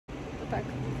так.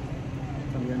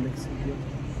 Там Яндекс идет.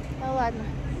 Ну ладно.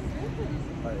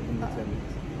 Не Яндекс.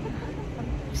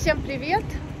 Всем привет!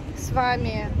 С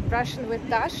вами Russian with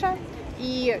Dasha.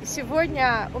 И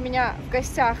сегодня у меня в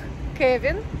гостях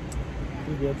Кевин.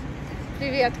 Привет.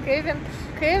 Привет, Кевин.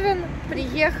 Кевин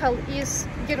приехал из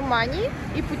Германии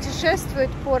и путешествует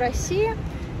по России.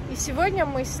 И сегодня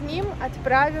мы с ним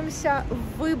отправимся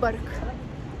в Выборг.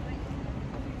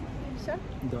 Все?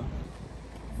 Да.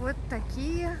 Вот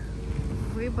такие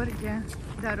в Выборге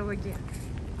дороги.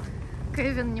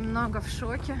 Кевин немного в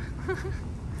шоке.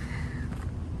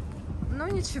 Ну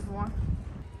ничего.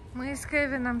 Мы с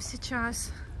Кевином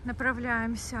сейчас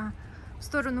направляемся в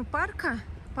сторону парка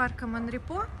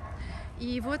Репо.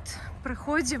 И вот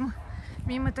проходим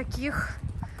мимо таких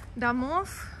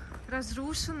домов,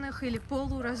 разрушенных или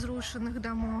полуразрушенных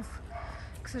домов.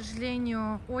 К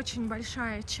сожалению, очень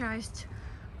большая часть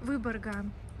Выборга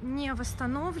не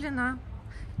восстановлена,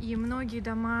 и многие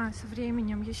дома со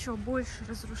временем еще больше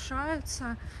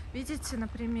разрушаются. Видите,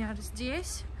 например,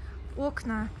 здесь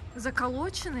окна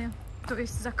заколочены, то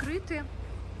есть закрыты.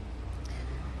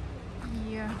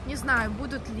 И не знаю,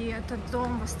 будут ли этот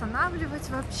дом восстанавливать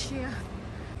вообще.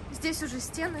 Здесь уже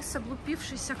стены с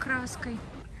облупившейся краской.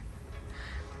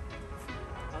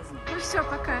 Ну все,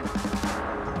 пока.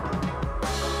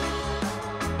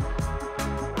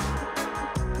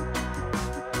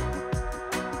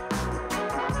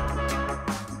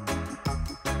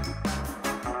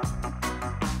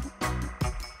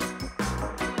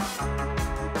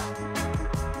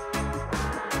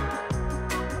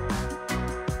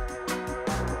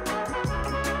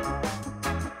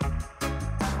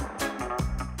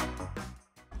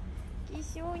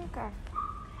 Кисюнька,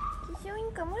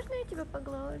 Кисюнька, можно я тебя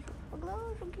поглажу?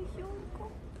 Поглажу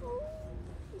Кисюньку.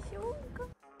 Кисюнька.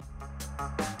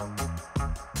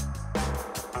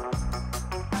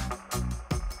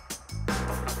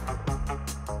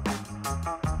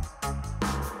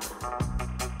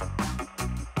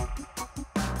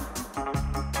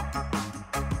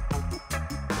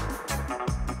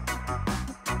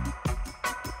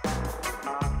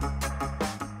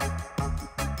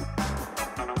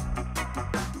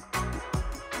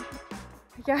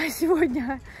 Я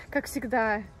сегодня, как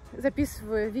всегда,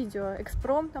 записываю видео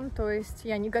экспромтом, то есть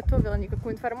я не готовила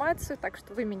никакую информацию, так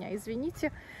что вы меня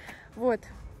извините. Вот.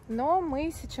 Но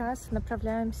мы сейчас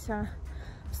направляемся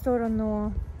в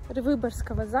сторону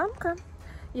Выборгского замка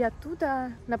и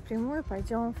оттуда напрямую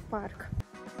пойдем в парк.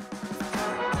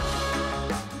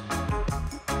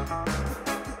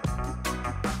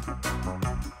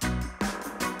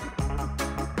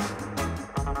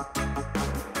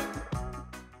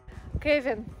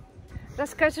 Кевин,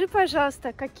 расскажи,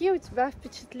 пожалуйста, какие у тебя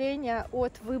впечатления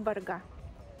от Выборга?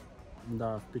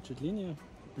 Да, впечатления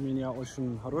у меня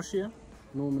очень хорошие.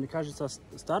 Ну, мне кажется,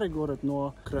 старый город,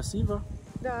 но красиво.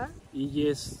 Да. И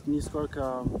есть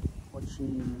несколько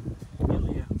очень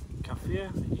милые кафе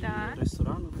и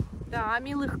ресторанов. Да,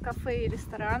 милых кафе и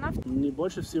ресторанов. Мне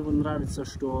больше всего нравится,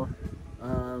 что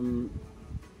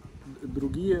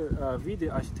другие виды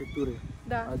архитектуры,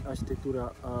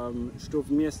 что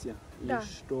вместе, и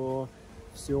что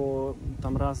все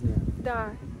там разные.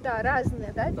 Да,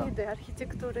 разные, виды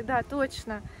архитектуры, да,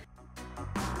 точно.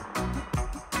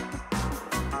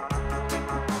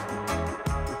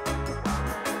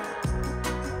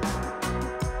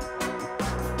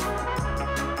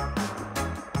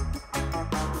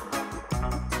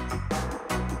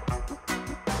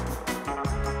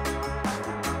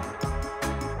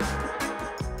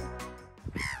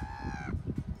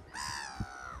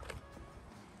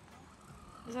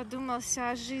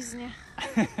 Задумался о жизни.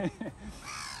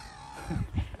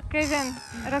 Кевин,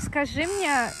 расскажи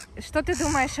мне, что ты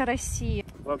думаешь о России?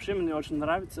 Вообще мне очень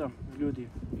нравятся люди.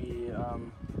 И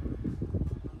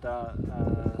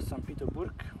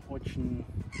Санкт-Петербург очень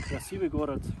красивый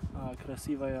город,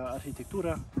 красивая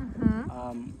архитектура.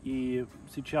 И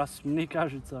сейчас, мне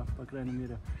кажется, по крайней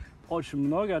мере, очень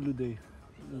много людей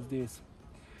здесь.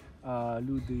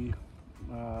 Люди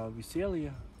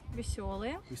веселые.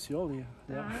 Веселые,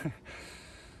 да.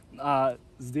 А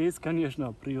здесь,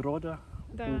 конечно, природа.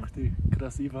 Да. Ух ты,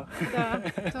 красиво. Да,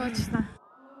 точно.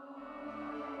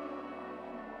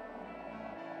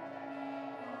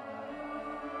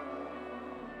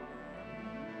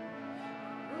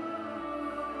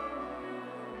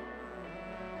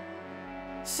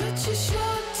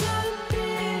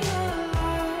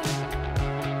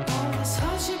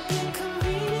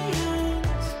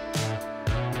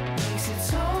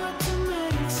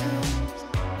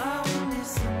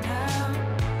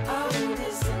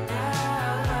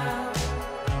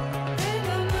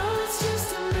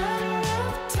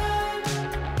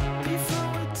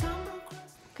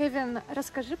 Кевин,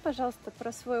 расскажи, пожалуйста,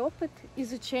 про свой опыт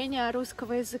изучения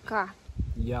русского языка.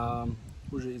 Я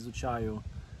уже изучаю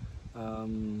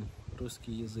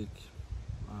русский язык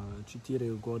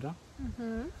 4 года.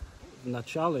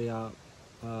 Вначале я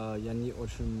не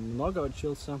очень много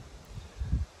учился.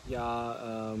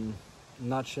 Я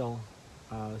начал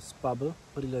с Bubble,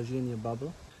 приложения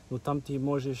Bubble. Но там ты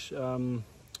можешь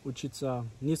учиться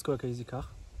в нескольких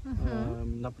языках,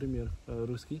 например,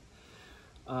 русский.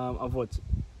 А вот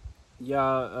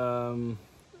я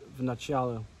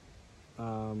вначале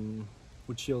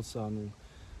учился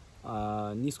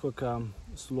несколько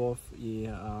слов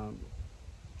и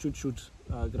чуть-чуть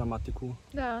грамматику.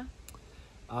 Да.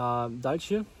 А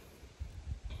дальше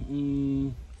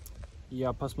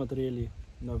я посмотрел,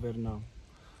 наверное,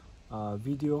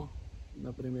 видео,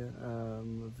 например,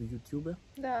 в YouTube.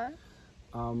 Да.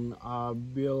 А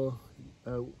был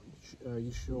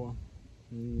еще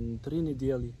 3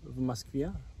 недели в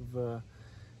Москве в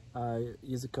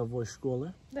языковой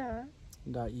школе. Да.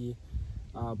 Да, и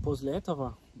после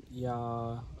этого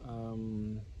я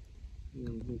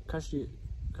каждую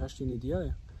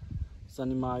неделю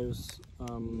занимаюсь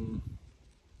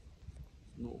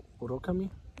уроками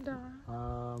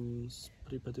с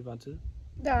преподавателем.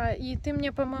 Да, и ты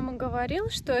мне, по-моему, говорил,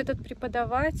 что этот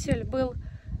преподаватель был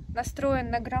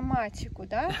настроен на грамматику,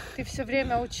 да? Ты все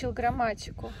время учил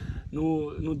грамматику.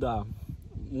 Ну да.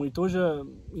 Мы тоже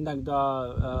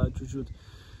иногда чуть-чуть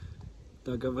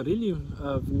говорили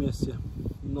вместе,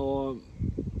 но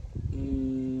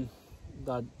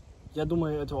да, я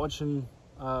думаю, это очень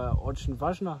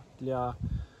важно для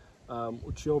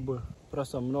учебы,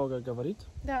 просто много говорить,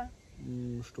 да.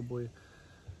 чтобы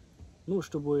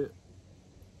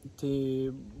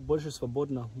ты больше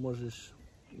свободно можешь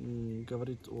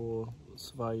говорить о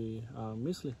своей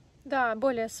мысли. Да,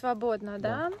 более свободно,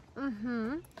 да?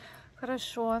 Угу.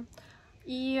 Хорошо.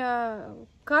 И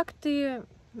как ты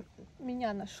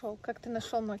меня нашел? Как ты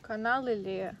нашел мой канал?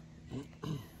 Или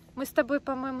мы с тобой,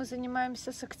 по-моему,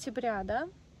 занимаемся с октября, да?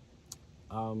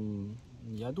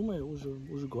 Я думаю,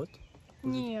 уже год.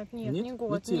 Нет, не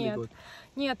год. Год.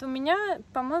 Нет, у меня,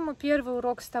 по-моему, первый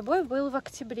урок с тобой был в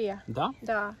октябре. Да?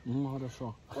 Да.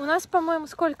 Хорошо. У нас, по-моему,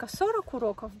 сколько? 40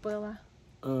 уроков было?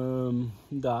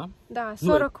 Да. Да,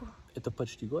 40. Это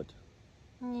почти год.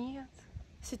 Нет.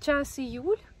 Сейчас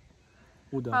июль,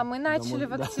 да. А мы начали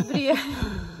в октябре.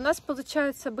 У нас,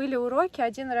 получается, были уроки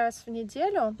 1 раз в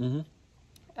неделю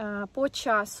по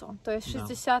часу, то есть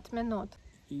 60 минут.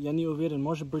 Я не уверен,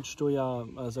 может быть, что я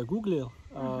загуглил,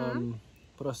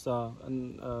 просто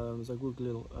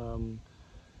загуглил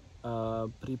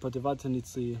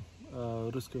преподавательницы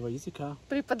русского языка.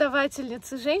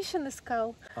 Преподавательницы женщин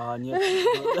искал? Нет.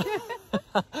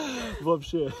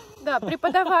 Вообще. Да,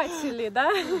 преподаватели, да?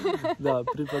 Да,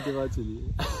 преподаватели.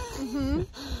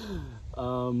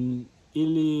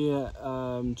 Или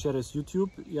через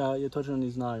YouTube, я тоже не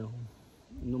знаю.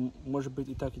 Ну, может быть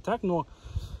и так, но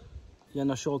я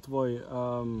нашел твой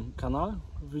канал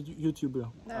в YouTube.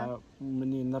 Да.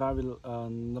 Мне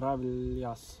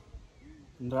нравились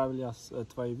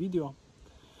твои видео.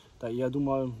 Да, я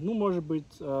думаю, может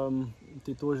быть,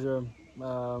 ты тоже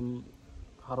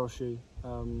хорошая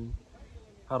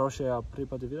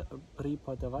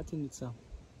преподавательница.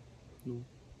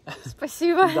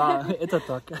 Спасибо. Да, это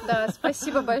так. Да,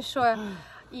 спасибо большое.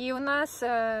 И у нас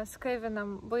с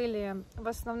Кевином были в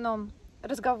основном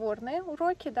разговорные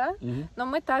уроки, да, но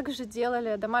мы также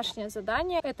делали домашнее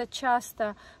задание. Это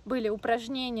часто были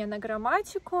упражнения на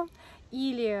грамматику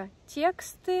или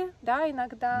тексты, да,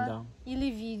 иногда,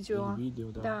 или видео. Или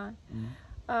видео, да.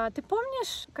 Ты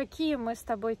помнишь, какие мы с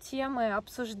тобой темы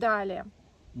обсуждали?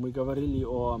 Мы говорили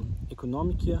о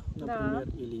экономике, например,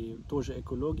 или тоже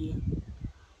экологии,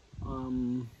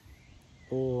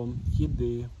 о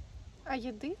еде. О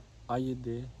еды? О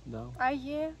еде, да. О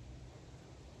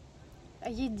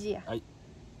еде.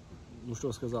 Ну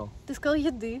что сказал? Ты сказал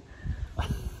еды.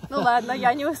 Ну ладно,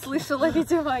 я не услышала,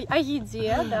 видимо. О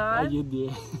еде, да. О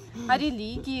еде. О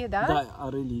религии, да? Да, о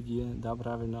религии, да,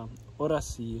 правильно. О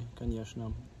России,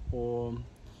 конечно. О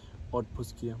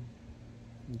отпуске,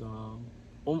 да.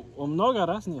 О много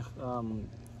разных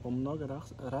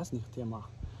темах.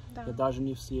 Да. Я даже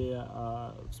не все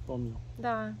вспомнил.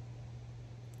 Да.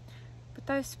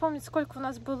 Пытаюсь вспомнить, сколько у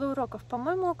нас было уроков.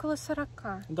 По-моему, около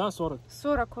 40. Да, 40.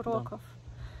 40 уроков.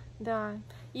 Да.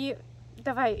 И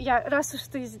давай, раз уж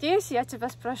ты здесь, я тебя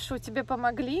спрошу, тебе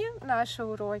помогли наши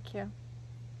уроки?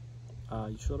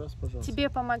 Еще раз, пожалуйста. Тебе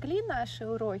помогли наши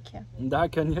уроки? Да,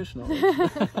 конечно.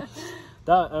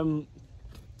 Да,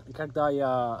 когда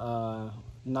я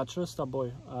начал с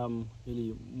тобой,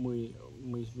 или мы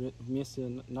вместе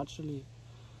начали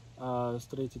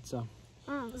встретиться.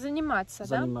 Заниматься,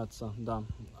 Заниматься, да.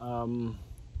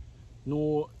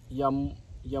 Ну,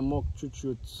 я мог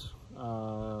чуть-чуть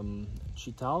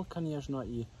читал, конечно,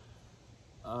 и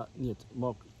нет,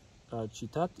 мог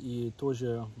читать и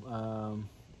тоже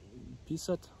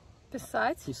писать.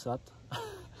 Писать.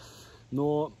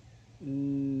 Но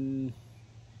не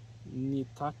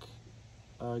так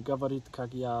говорит,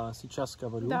 как я сейчас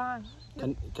говорю. Да.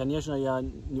 Конечно, я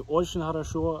не очень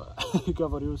хорошо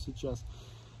говорю сейчас.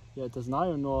 Я это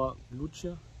знаю, но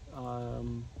лучше,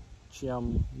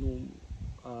 чем,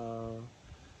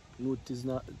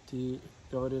 ты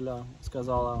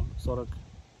сказала 40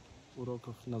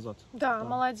 уроков назад. Да,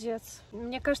 молодец.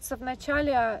 Мне кажется,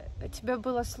 вначале тебе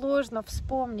было сложно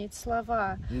вспомнить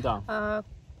слова. Да.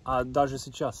 А даже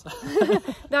сейчас.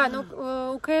 Да, ну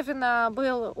у Кевина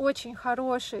был очень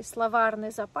хороший словарный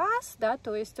запас, да,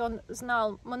 то есть он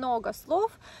знал много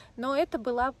слов, но это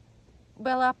была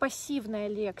пассивная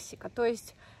лексика, то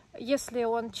есть если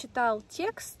он читал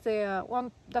тексты,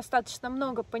 он достаточно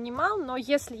много понимал, но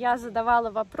если я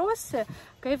задавала вопросы,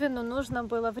 Кевину нужно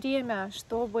было время,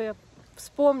 чтобы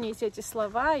вспомнить эти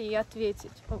слова и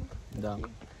ответить. Да.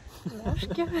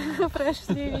 Ножки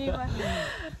прошли мимо.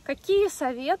 Какие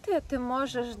советы ты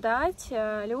можешь дать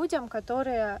людям,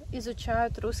 которые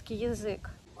изучают русский язык?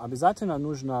 Обязательно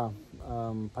нужно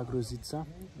погрузиться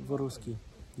в русский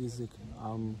язык.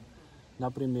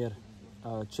 Например,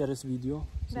 через видео,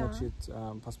 значит,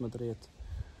 посмотреть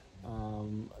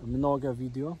много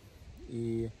видео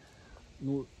и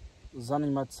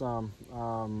заниматься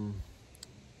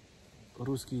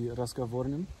русским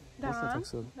разговорным. Да,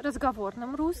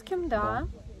 разговорным русским, да.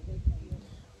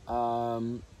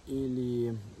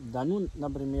 Или,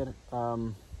 например,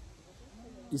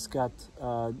 искать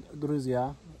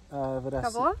друзья в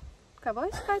России. Кого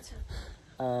искать?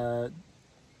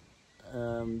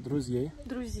 Друзей.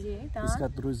 Друзей, да.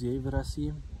 Искать друзей в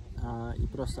России и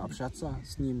просто общаться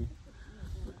с ними.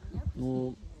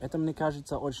 Ну, это, мне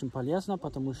кажется, очень полезно,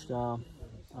 потому что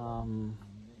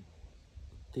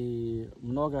ты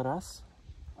много раз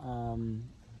в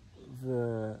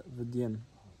день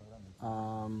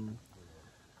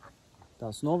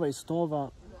снова и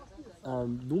снова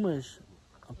думаешь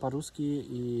по-русски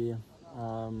и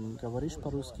говоришь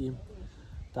по-русски.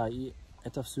 Да, и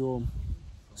это все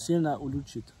сильно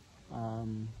улучшит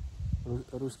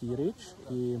русский речь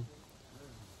и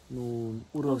уровень...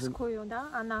 Русскую,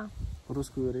 да,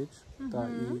 Русскую речь, да,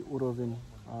 и уровень...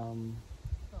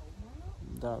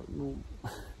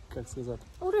 как сказать?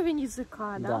 Уровень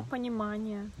языка, да,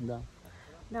 понимание. Да.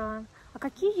 Да. А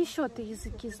какие еще ты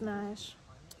языки знаешь?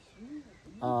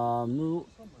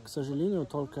 К сожалению,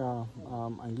 только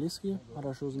английский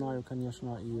хорошо знаю,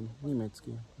 конечно, и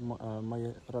немецкий,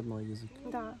 мой родной язык.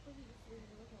 Да.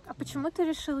 А почему ты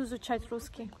решил изучать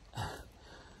русский?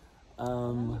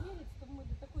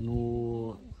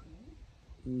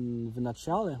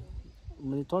 Вначале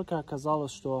мне только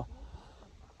казалось, что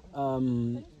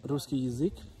русский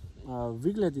язык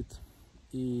выглядит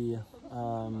и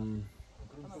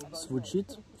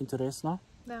звучит интересно.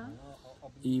 Да.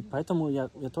 И поэтому я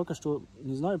только что,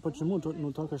 не знаю почему,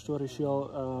 но только что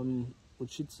решил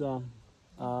учиться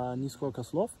несколько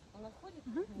слов.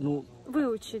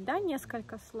 Выучить, да,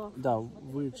 несколько слов? Да,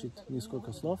 выучить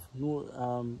несколько слов.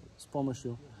 С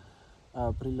помощью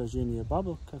приложения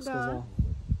Bubble, как сказал.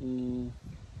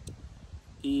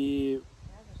 И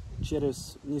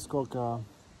через несколько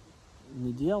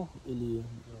недель или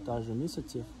даже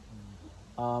месяцев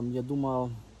я думал,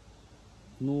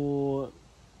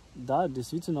 да,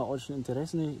 действительно очень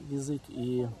интересный язык,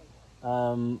 и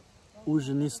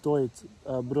уже не стоит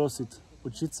бросить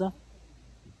учиться,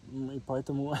 и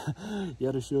поэтому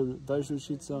я решил дальше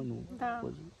учиться. Да.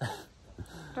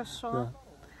 Хорошо. Да.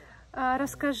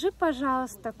 Расскажи,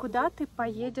 пожалуйста, куда ты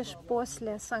поедешь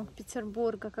после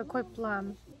Санкт-Петербурга? Какой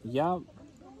план? Я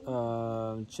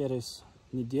через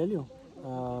неделю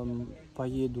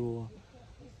поеду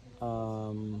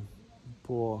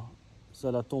по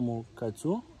Золотому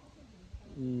кольцу,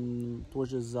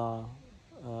 тоже за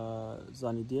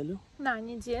неделю. На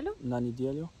неделю? На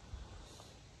неделю.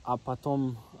 А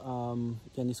потом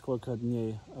я несколько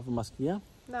дней в Москве.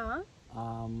 Да.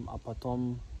 А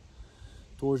потом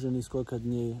тоже несколько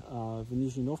дней в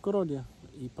Нижнем Новгороде.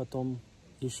 И потом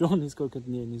еще несколько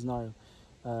дней, не знаю,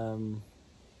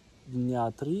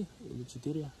 дня 3 или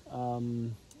 4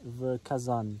 в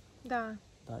Казани. Да.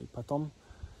 Да, и потом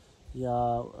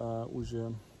я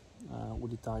уже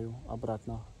улетаю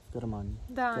обратно в Германию.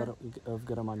 Да. В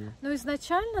Германию. Но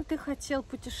изначально ты хотел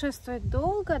путешествовать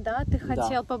долго, да? Ты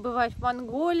хотел побывать в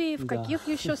Монголии, в каких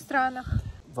еще странах?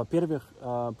 Во-первых,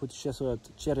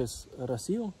 путешествовать через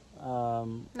Россию,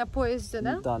 На поезде,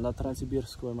 да? Да, на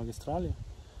Транссибирской магистрали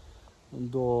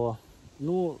до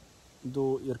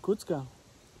Иркутска.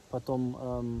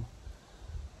 Потом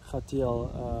хотел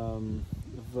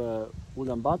в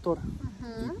Улан-Батор.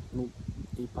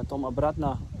 И потом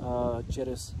обратно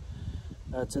через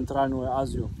Центральную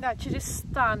Азию. Да, через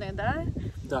страны, да?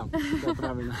 Да,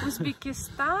 правильно.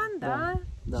 Узбекистан, да?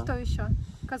 Что еще?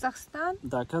 Казахстан?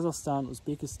 Да, Казахстан,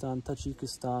 Узбекистан,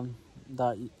 Таджикистан,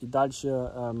 да, и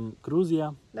дальше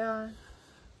Грузия, да.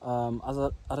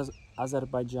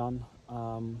 Азербайджан.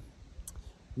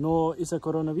 Но из-за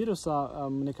коронавируса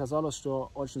мне казалось,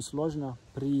 что очень сложно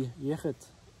приехать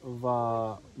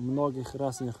в многих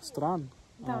разных стран.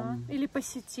 Да, или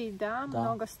посетить, да,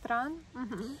 много стран.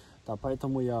 Да,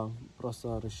 поэтому я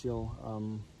просто решил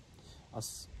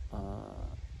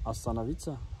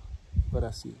остановиться в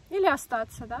России. Или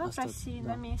остаться, да, в России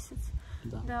на месяц.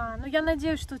 Да, ну я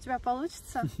надеюсь, что у тебя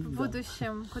получится в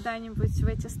будущем куда-нибудь в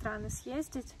эти страны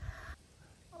съездить.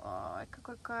 Ой,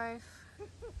 какой кайф.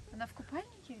 Она в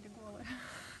купальнике или голая?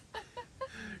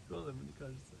 Голая, мне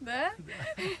кажется. Да?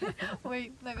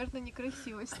 Ой, наверное,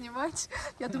 некрасиво снимать.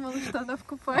 Я думала, что она в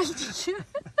купальнике.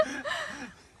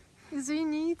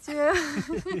 Извините.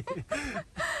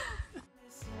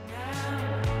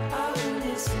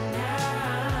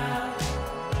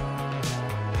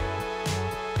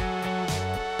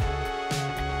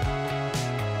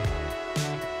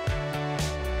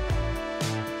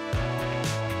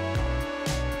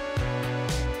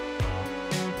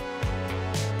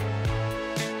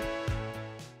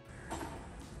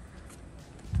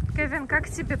 Кевин, как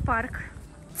тебе парк?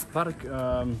 Парк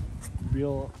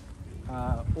был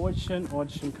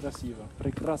очень-очень красиво,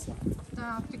 прекрасно.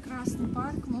 Да, прекрасный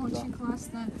парк, мы очень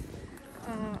классно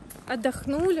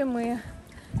отдохнули, мы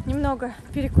немного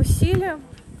перекусили,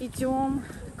 идем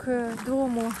к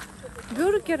дому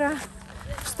бюргера,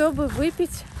 чтобы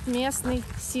выпить местный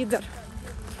сидр.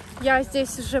 Я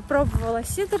здесь уже пробовала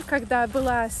сидр, когда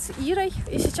была с Ирой,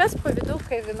 и сейчас поведу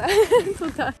Кевина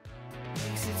туда.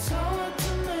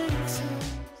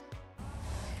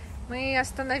 Мы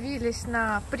остановились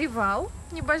на привал,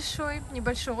 небольшой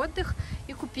отдых,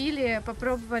 и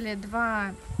попробовали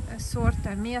два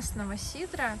сорта местного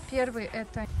сидра. Первый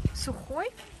это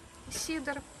сухой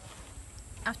сидр,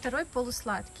 а второй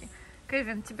полусладкий.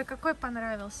 Кевин, тебе какой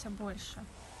понравился больше?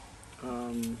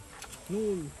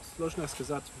 Ну, сложно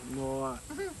сказать, но...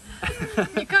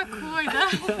 Никакой, да?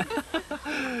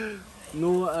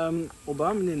 Ну,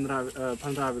 оба мне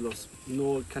понравилось,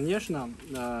 но, конечно,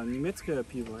 немецкое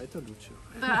пиво это лучше.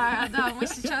 Да, мы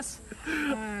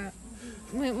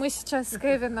сейчас с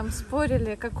Кевином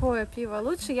спорили, какое пиво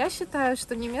лучше. Я считаю,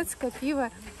 что немецкое пиво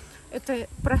это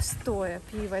простое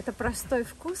пиво, это простой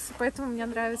вкус, поэтому мне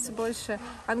нравится больше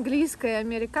английское и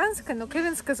американское, но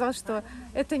Кевин сказал, что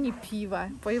это не пиво,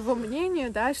 по его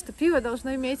мнению, да, что пиво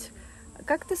должно иметь,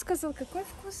 как ты сказал, какой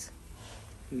вкус?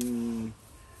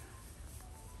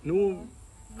 Ну,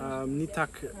 не так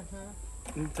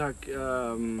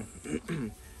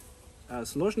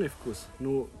сложный вкус,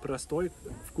 ну, простой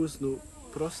вкус, ну,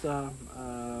 просто,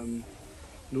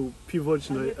 ну,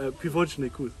 пивочный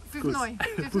вкус. Пивной,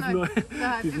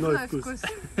 да, пивной вкус,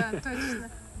 да, точно.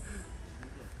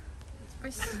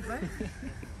 Спасибо.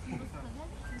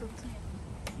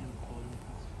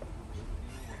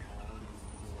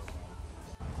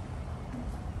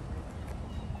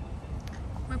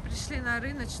 Мы пришли на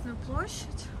рыночную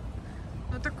площадь,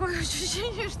 но такое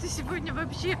ощущение, что сегодня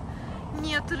вообще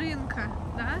нет рынка,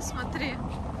 да, смотри,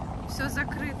 все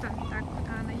закрыто. Так,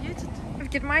 куда она едет? В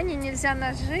Германии нельзя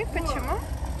ножи, почему?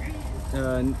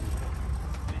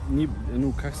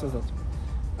 Ну, как сказать,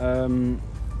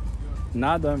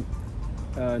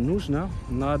 нужно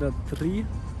 3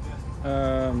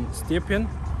 степени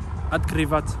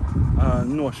открывать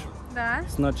нож. Да.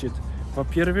 Значит,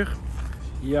 во-первых,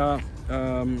 я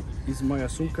из моей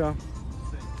сумки...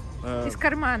 из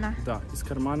кармана? Да, из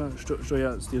кармана. Что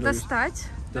я сделаю?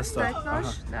 Достать нож,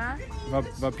 ага. Да.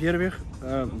 Во-первых,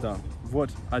 да, вот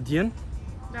один.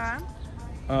 Да.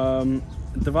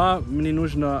 2, мне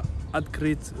нужно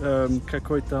открыть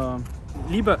какой-то...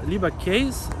 Либо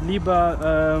кейс,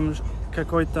 либо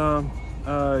какой-то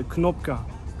кнопка.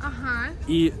 Ага.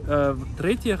 И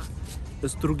в-третьих,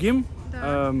 с другим...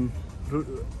 Да.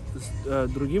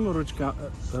 Другой ручкой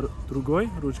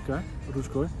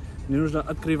мне нужно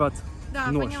открывать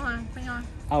нож. Поняла.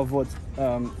 А вот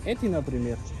эти,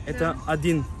 например, да. Это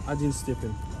один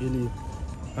степень. Или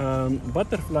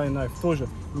butterfly knife тоже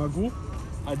могу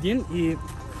один и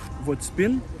вот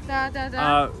спин, да.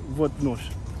 а вот нож.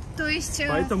 То есть...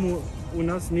 Поэтому у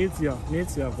нас нельзя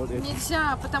вот это.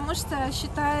 Нельзя, потому что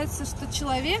считается, что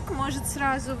человек может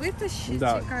сразу вытащить,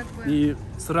 Да, и как бы... и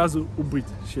сразу убить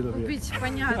человека. Убить,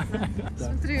 понятно.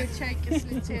 Смотри, чайки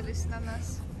слетелись на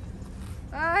нас.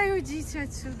 Ай, уйдите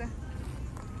отсюда.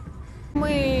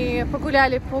 Мы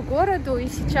погуляли по городу и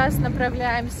сейчас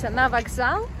направляемся на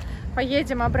вокзал.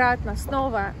 Поедем обратно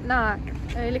снова на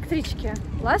электричке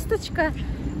 «Ласточка».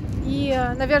 И,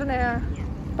 наверное,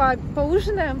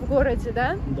 поужинаем в городе,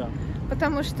 да? Да.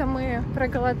 Потому что мы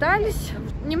проголодались.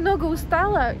 Немного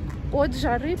устала от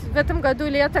жары. В этом году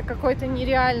лето какое-то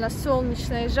нереально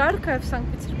солнечное и жаркое в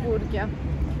Санкт-Петербурге.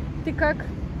 Ты как?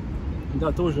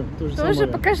 Да, тоже Тоже?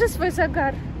 Покажи свой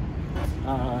загар.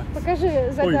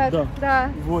 Покажи загар. Ой, да.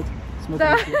 Вот,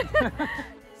 смотрите. Да.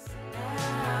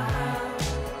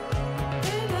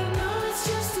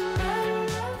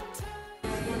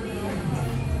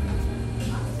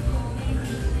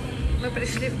 Мы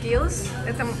пришли в Гиллс.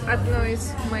 Это одно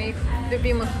из моих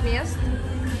любимых мест.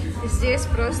 Здесь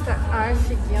просто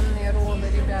офигенные роллы,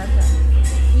 ребята.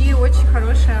 И очень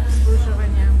хорошее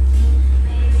обслуживание.